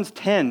 Romans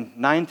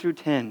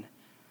 10:9-10.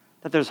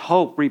 That there's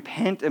hope,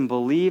 repent and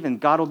believe, and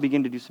God will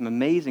begin to do some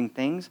amazing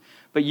things.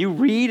 But you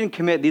read and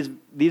commit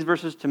these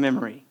verses to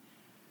memory.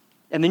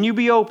 And then you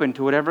be open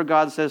to whatever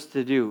God says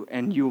to do,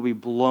 and you will be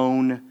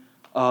blown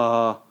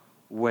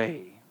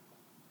away.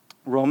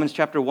 Romans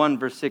chapter 1,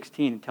 verse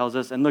 16, it tells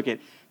us, and look, if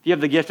you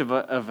have the gift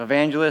of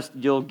evangelist,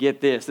 you'll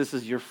get this. This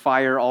is your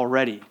fire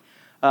already.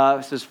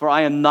 It says, for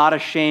I am not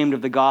ashamed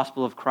of the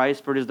gospel of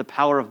Christ, for it is the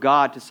power of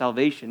God to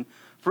salvation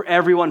for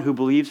everyone who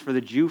believes, for the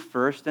Jew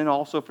first and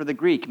also for the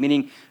Greek.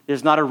 Meaning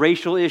there's not a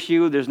racial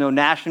issue, there's no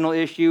national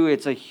issue,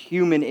 it's a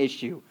human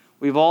issue.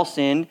 We've all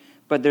sinned,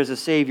 but there's a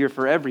Savior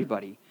for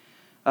everybody.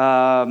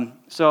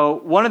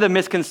 So one of the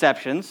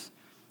misconceptions,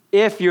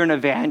 if you're an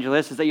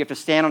evangelist, is that you have to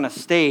stand on a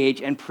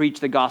stage and preach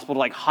the gospel to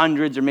like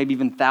hundreds or maybe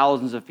even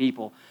thousands of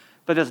people.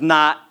 But that's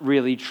not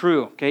really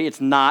true, okay?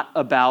 It's not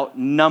about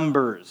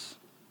numbers.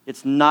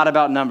 It's not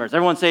about numbers.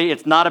 Everyone say,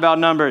 it's not about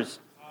numbers.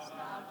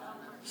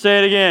 Say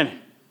it again.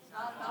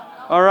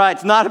 All right,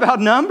 it's not about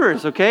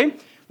numbers, okay?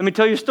 Let me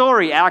tell you a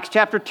story. Acts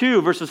chapter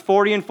 2, verses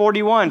 40 and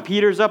 41.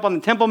 Peter's up on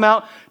the Temple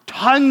Mount.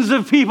 Tons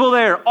of people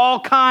there, all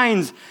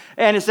kinds.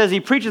 And it says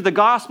he preaches the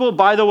gospel.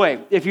 By the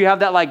way, if you have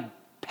that like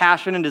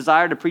passion and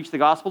desire to preach the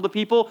gospel to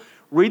people,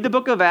 read the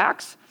book of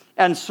Acts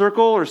and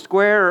circle or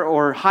square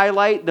or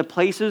highlight the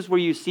places where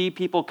you see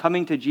people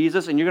coming to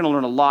Jesus, and you're going to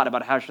learn a lot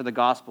about how to share the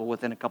gospel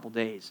within a couple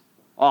days.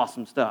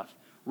 Awesome stuff.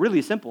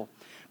 Really simple.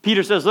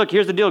 Peter says, look,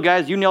 here's the deal,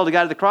 guys. You nailed the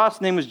guy to the cross.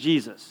 His name was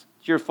Jesus.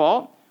 It's your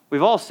fault.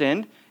 We've all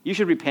sinned. You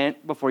should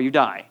repent before you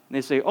die. And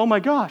they say, oh my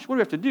gosh, what do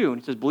we have to do? And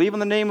he says, believe in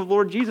the name of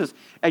Lord Jesus,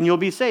 and you'll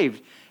be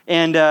saved.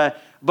 And a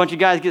bunch of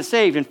guys get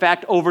saved. In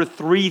fact, over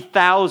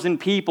 3,000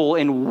 people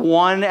in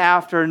one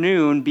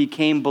afternoon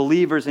became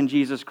believers in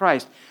Jesus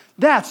Christ.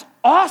 That's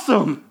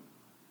awesome.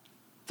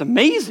 It's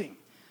amazing.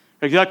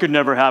 Like, that could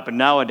never happen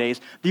nowadays.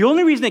 The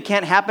only reason it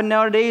can't happen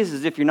nowadays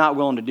is if you're not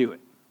willing to do it.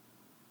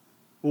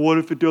 Well, what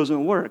if it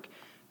doesn't work?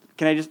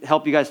 Can I just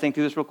help you guys think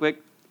through this real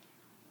quick?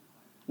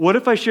 What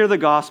if I share the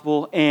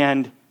gospel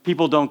and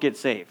people don't get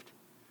saved?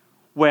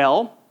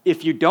 Well,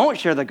 if you don't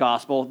share the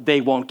gospel,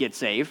 they won't get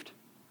saved.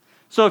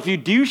 So if you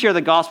do share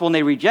the gospel and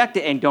they reject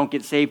it and don't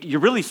get saved,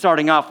 you're really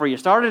starting off where you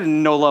started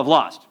and no love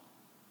lost.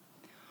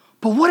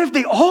 But what if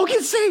they all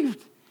get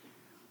saved?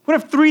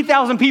 What if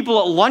 3,000 people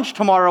at lunch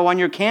tomorrow on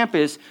your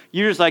campus,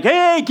 you're just like,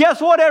 hey,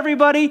 guess what,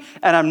 everybody?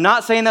 And I'm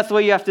not saying that's the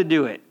way you have to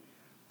do it.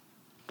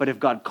 But if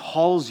God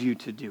calls you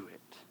to do it,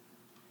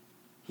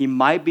 He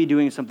might be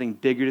doing something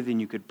bigger than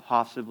you could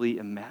possibly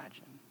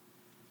imagine.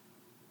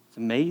 It's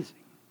amazing.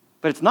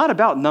 But it's not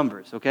about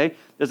numbers, okay?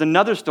 There's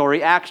another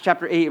story, Acts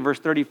chapter 8, verse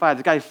 35.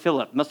 This guy,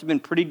 Philip, must have been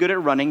pretty good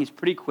at running. He's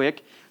pretty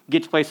quick,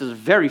 gets places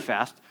very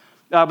fast.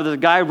 But there's a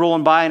guy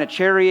rolling by in a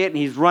chariot, and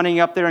he's running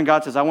up there, and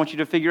God says, I want you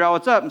to figure out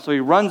what's up. And so he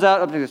runs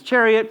out up to this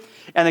chariot,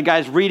 and the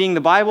guy's reading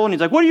the Bible, and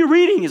he's like, what are you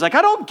reading? He's like,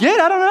 I don't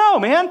know,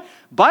 man.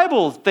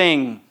 Bible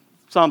thing,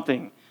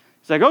 something.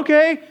 He's like,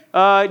 okay,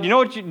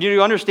 do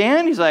you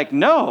understand? He's like,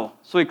 no.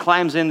 So he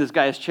climbs in this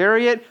guy's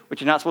chariot,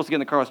 which you're not supposed to get in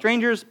the car with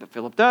strangers, but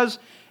Philip does.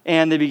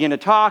 And they begin to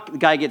talk. The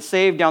guy gets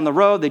saved down the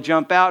road. They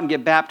jump out and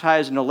get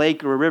baptized in a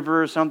lake or a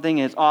river or something,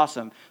 and it's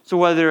awesome. So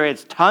whether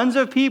it's tons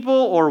of people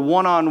or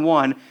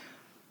one-on-one,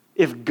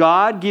 if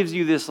God gives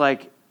you this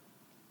like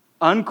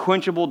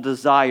unquenchable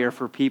desire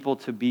for people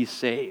to be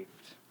saved,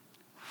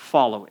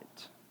 follow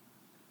it.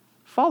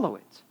 Follow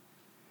it.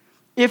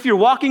 If you're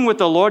walking with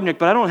the Lord, Nick,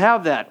 but I don't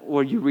have that,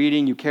 or you're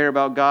reading, you care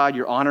about God,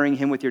 you're honoring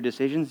Him with your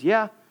decisions,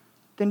 yeah,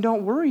 then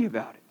don't worry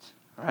about it,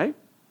 all right?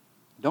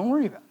 Don't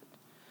worry about it.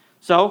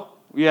 So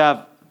we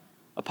have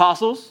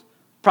apostles,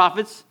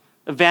 prophets,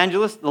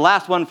 evangelists. The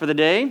last one for the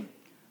day,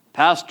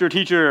 pastor,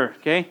 teacher,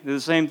 okay? They're the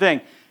same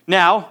thing.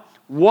 Now,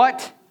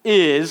 what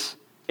is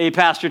a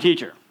pastor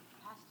teacher?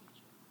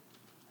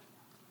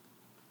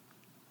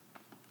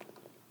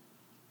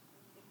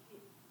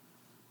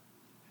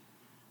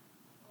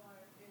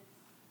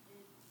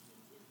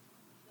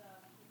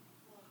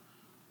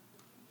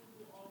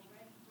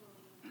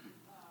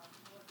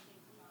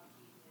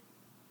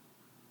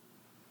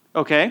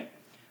 Okay.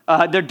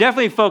 They're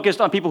definitely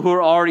focused on people who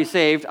are already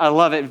saved. I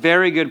love it.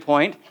 Very good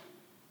point.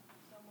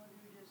 Someone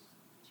who just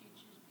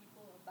teaches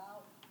people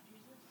about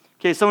Jesus?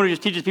 Okay, someone who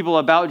just teaches people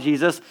about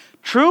Jesus.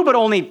 True, but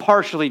only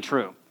partially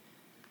true.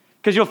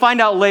 Because you'll find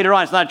out later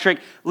on, it's not a trick,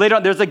 later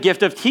on there's a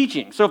gift of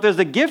teaching. So if there's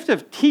a gift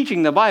of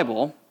teaching the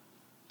Bible,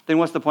 then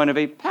what's the point of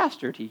a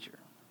pastor teacher?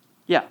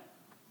 Yeah.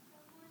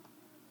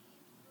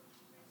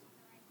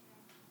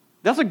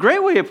 That's a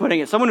great way of putting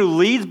it. Someone who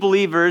leads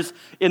believers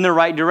in the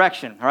right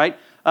direction, all right?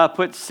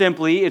 Put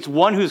simply, it's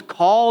one who's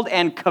called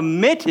and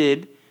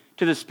committed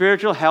to the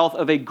spiritual health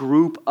of a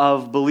group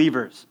of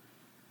believers.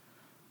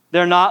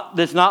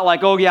 It's not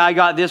like, oh yeah, I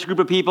got this group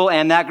of people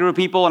and that group of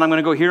people, and I'm going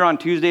to go here on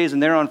Tuesdays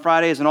and there on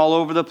Fridays and all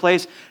over the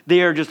place.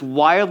 They are just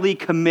wildly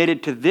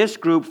committed to this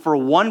group for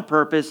one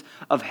purpose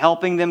of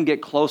helping them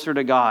get closer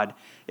to God.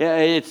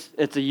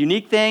 It's a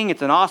unique thing.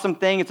 It's an awesome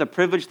thing. It's a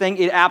privileged thing.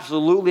 It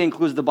absolutely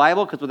includes the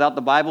Bible, because without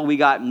the Bible, we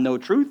got no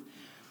truth.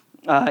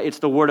 It's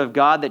the Word of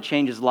God that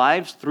changes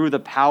lives through the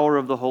power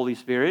of the Holy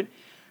Spirit.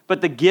 But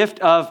the gift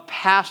of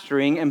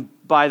pastoring, and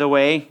by the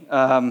way,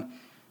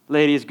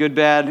 ladies, good,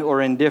 bad,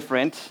 or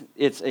indifferent,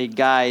 it's a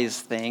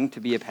guy's thing to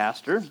be a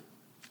pastor.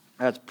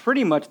 That's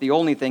pretty much the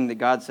only thing that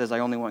God says I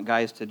only want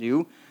guys to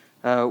do.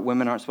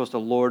 Women aren't supposed to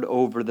lord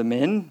over the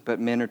men,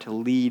 but men are to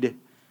lead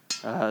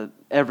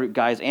every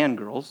guys and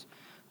girls.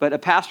 But a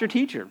pastor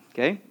teacher,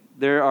 okay?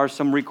 There are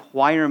some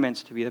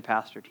requirements to be the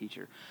pastor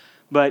teacher.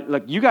 But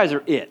look, you guys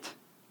are it.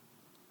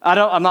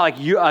 I'm not like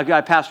you.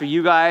 I pastor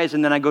you guys,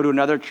 and then I go to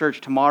another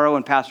church tomorrow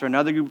and pastor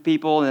another group of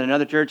people, and then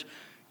another church.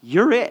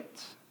 You're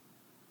it.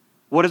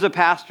 What is a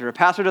pastor? A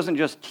pastor doesn't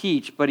just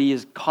teach, but he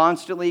is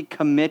constantly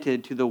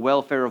committed to the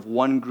welfare of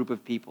one group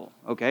of people,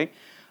 okay?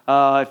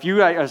 I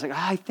was like,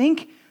 I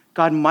think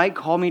God might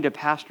call me to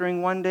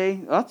pastoring one day.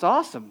 That's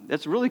awesome.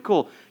 That's really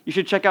cool. You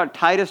should check out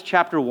Titus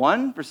chapter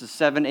 1, verses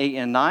 7, 8,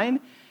 and 9,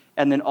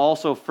 and then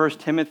also 1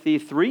 Timothy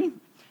 3.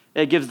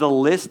 It gives the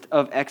list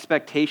of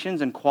expectations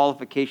and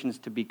qualifications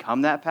to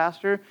become that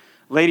pastor.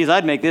 Ladies,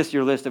 I'd make this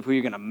your list of who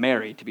you're going to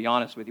marry, to be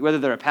honest with you. Whether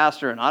they're a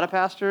pastor or not a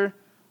pastor,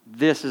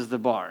 this is the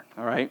bar,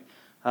 all right?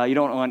 You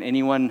don't want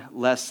anyone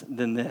less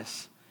than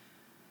this.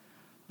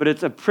 But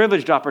it's a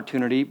privileged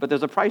opportunity, but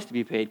there's a price to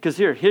be paid. Because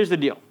here's the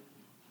deal.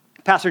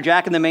 Pastor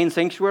Jack in the main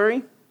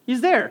sanctuary,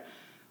 he's there.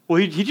 Well,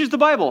 he teaches the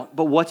Bible,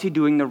 but what's he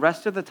doing the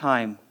rest of the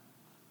time?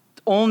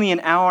 It's only an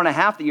hour and a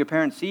half that your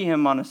parents see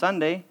him on a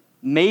Sunday.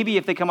 Maybe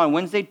if they come on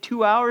Wednesday,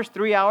 2 hours,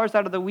 3 hours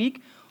out of the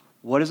week.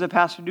 What does a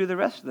pastor do the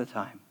rest of the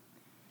time?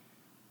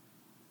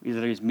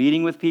 Either he's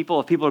meeting with people,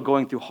 if people are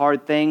going through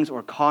hard things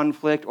or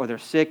conflict, or they're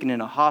sick and in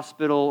a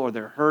hospital, or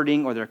they're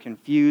hurting, or they're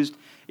confused.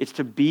 It's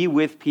to be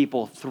with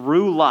people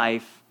through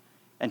life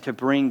and to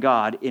bring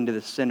God into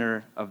the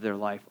center of their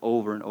life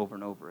over and over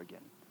and over again.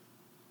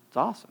 It's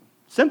awesome.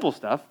 Simple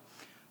stuff.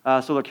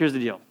 So look, here's the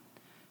deal.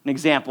 An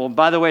example.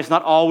 By the way, it's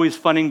not always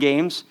fun and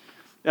games.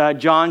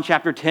 John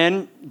chapter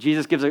 10,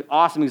 Jesus gives an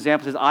awesome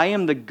example. He says, I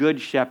am the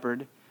good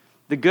shepherd.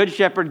 The good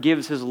shepherd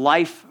gives his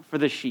life for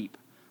the sheep.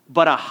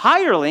 But a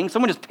hireling,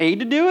 someone just paid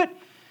to do it,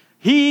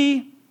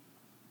 he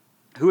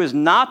who is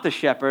not the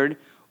shepherd,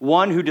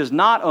 one who does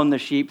not own the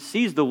sheep,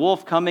 sees the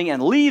wolf coming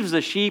and leaves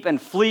the sheep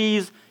and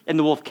flees, and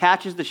the wolf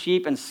catches the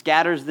sheep and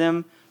scatters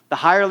them. The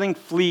hireling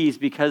flees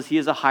because he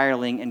is a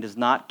hireling and does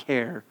not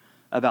care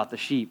about the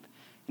sheep.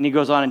 And he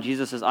goes on and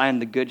Jesus says, I am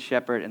the good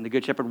shepherd, and the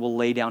good shepherd will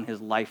lay down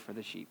his life for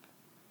the sheep.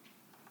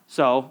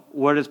 So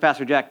what does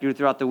Pastor Jack do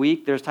throughout the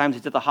week? There's times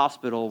he's at the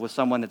hospital with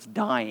someone that's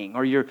dying,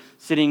 or you're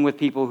sitting with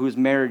people whose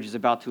marriage is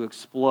about to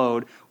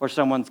explode, or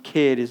someone's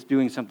kid is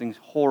doing something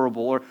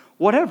horrible, or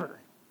whatever.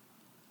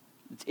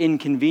 It's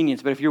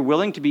inconvenience. But if you're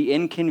willing to be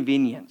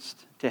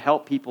inconvenienced to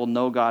help people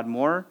know God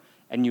more,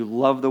 and you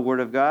love the Word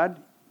of God,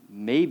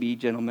 maybe,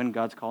 gentlemen,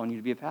 God's calling you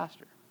to be a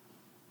pastor.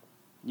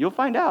 You'll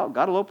find out.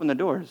 God will open the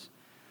doors.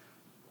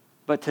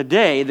 But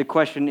today, the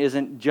question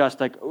isn't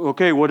just like,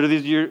 okay, what are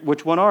these?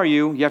 Which one are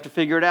you? You have to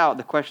figure it out.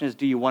 The question is,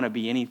 do you want to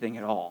be anything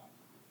at all?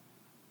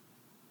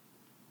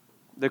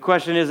 The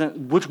question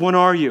isn't, which one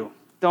are you?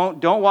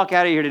 Don't walk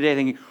out of here today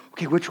thinking,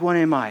 okay, which one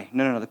am I?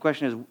 No. The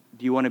question is,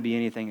 do you want to be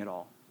anything at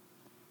all?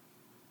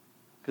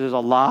 Because there's a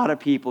lot of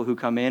people who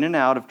come in and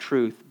out of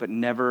truth, but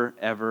never,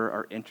 ever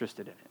are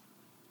interested in it.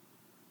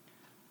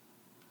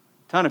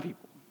 A ton of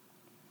people.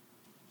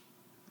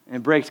 And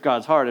it breaks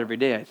God's heart every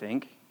day, I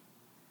think.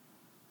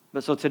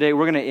 But so today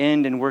we're going to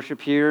end in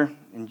worship here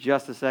in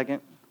just a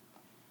second.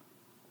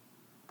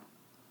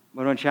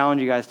 But I want to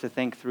challenge you guys to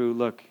think through,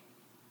 look,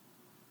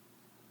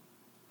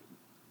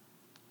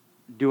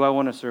 do I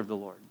want to serve the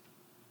Lord?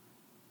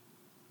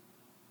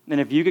 And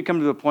if you could come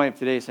to the point of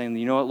today saying,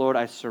 you know what, Lord,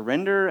 I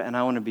surrender and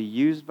I want to be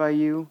used by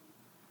you.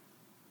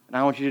 And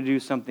I want you to do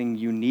something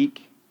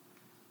unique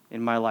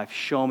in my life.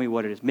 Show me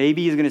what it is.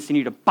 Maybe he's going to send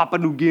you to Papua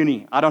New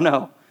Guinea. I don't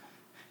know.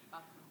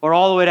 Or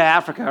all the way to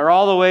Africa. Or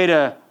all the way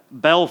to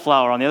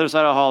Bellflower on the other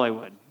side of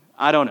Hollywood.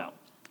 I don't know.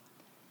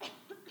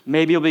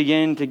 Maybe he'll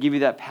begin to give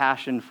you that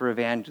passion for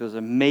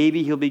evangelism.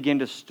 Maybe he'll begin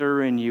to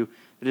stir in you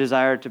the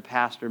desire to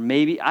pastor.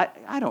 Maybe,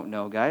 I don't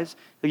know, guys.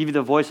 He'll give you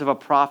the voice of a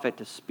prophet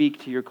to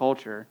speak to your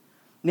culture.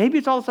 Maybe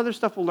it's all this other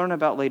stuff we'll learn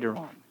about later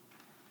on.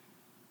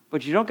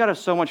 But you don't got to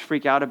so much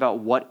freak out about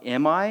what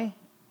am I,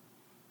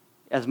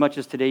 as much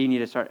as today you need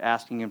to start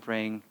asking and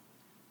praying,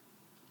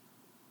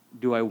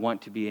 do I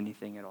want to be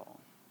anything at all?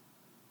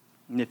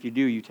 And if you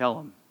do, you tell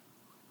him.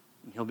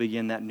 And he'll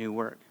begin that new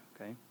work,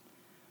 okay?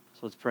 So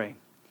let's pray.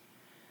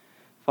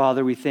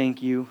 Father, we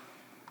thank you,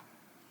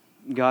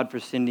 God, for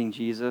sending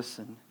Jesus.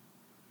 And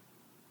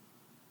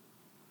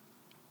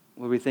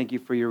Lord, we thank you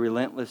for your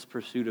relentless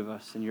pursuit of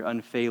us and your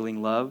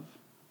unfailing love.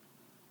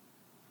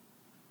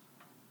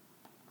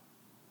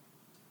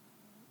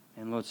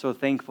 And Lord, so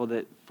thankful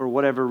that for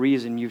whatever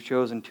reason you've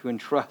chosen to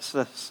entrust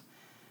us,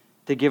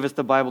 to give us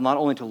the Bible not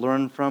only to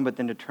learn from, but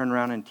then to turn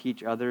around and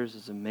teach others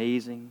is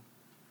amazing.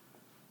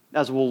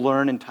 As we'll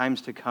learn in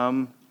times to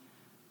come,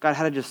 God,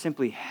 how to just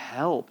simply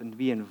help and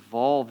be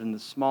involved in the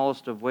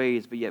smallest of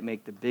ways, but yet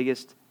make the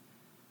biggest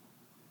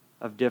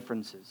of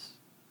differences.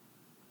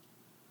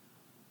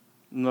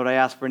 And Lord, I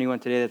ask for anyone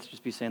today that's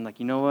just be saying, like,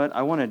 you know what,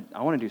 I want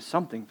to do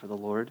something for the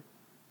Lord.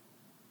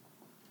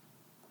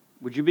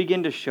 Would you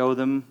begin to show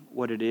them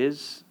what it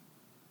is?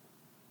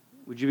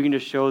 Would you begin to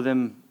show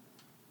them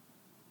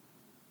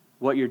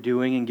what you're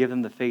doing and give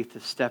them the faith to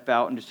step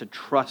out and just to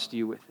trust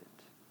you with it?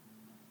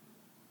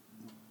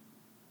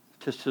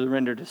 To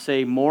surrender, to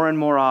say more and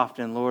more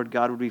often, Lord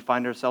God, would we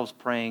find ourselves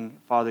praying,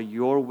 Father,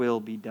 your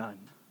will be done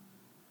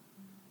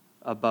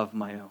above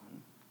my own.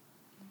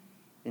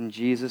 In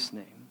Jesus'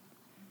 name,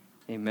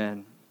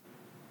 amen.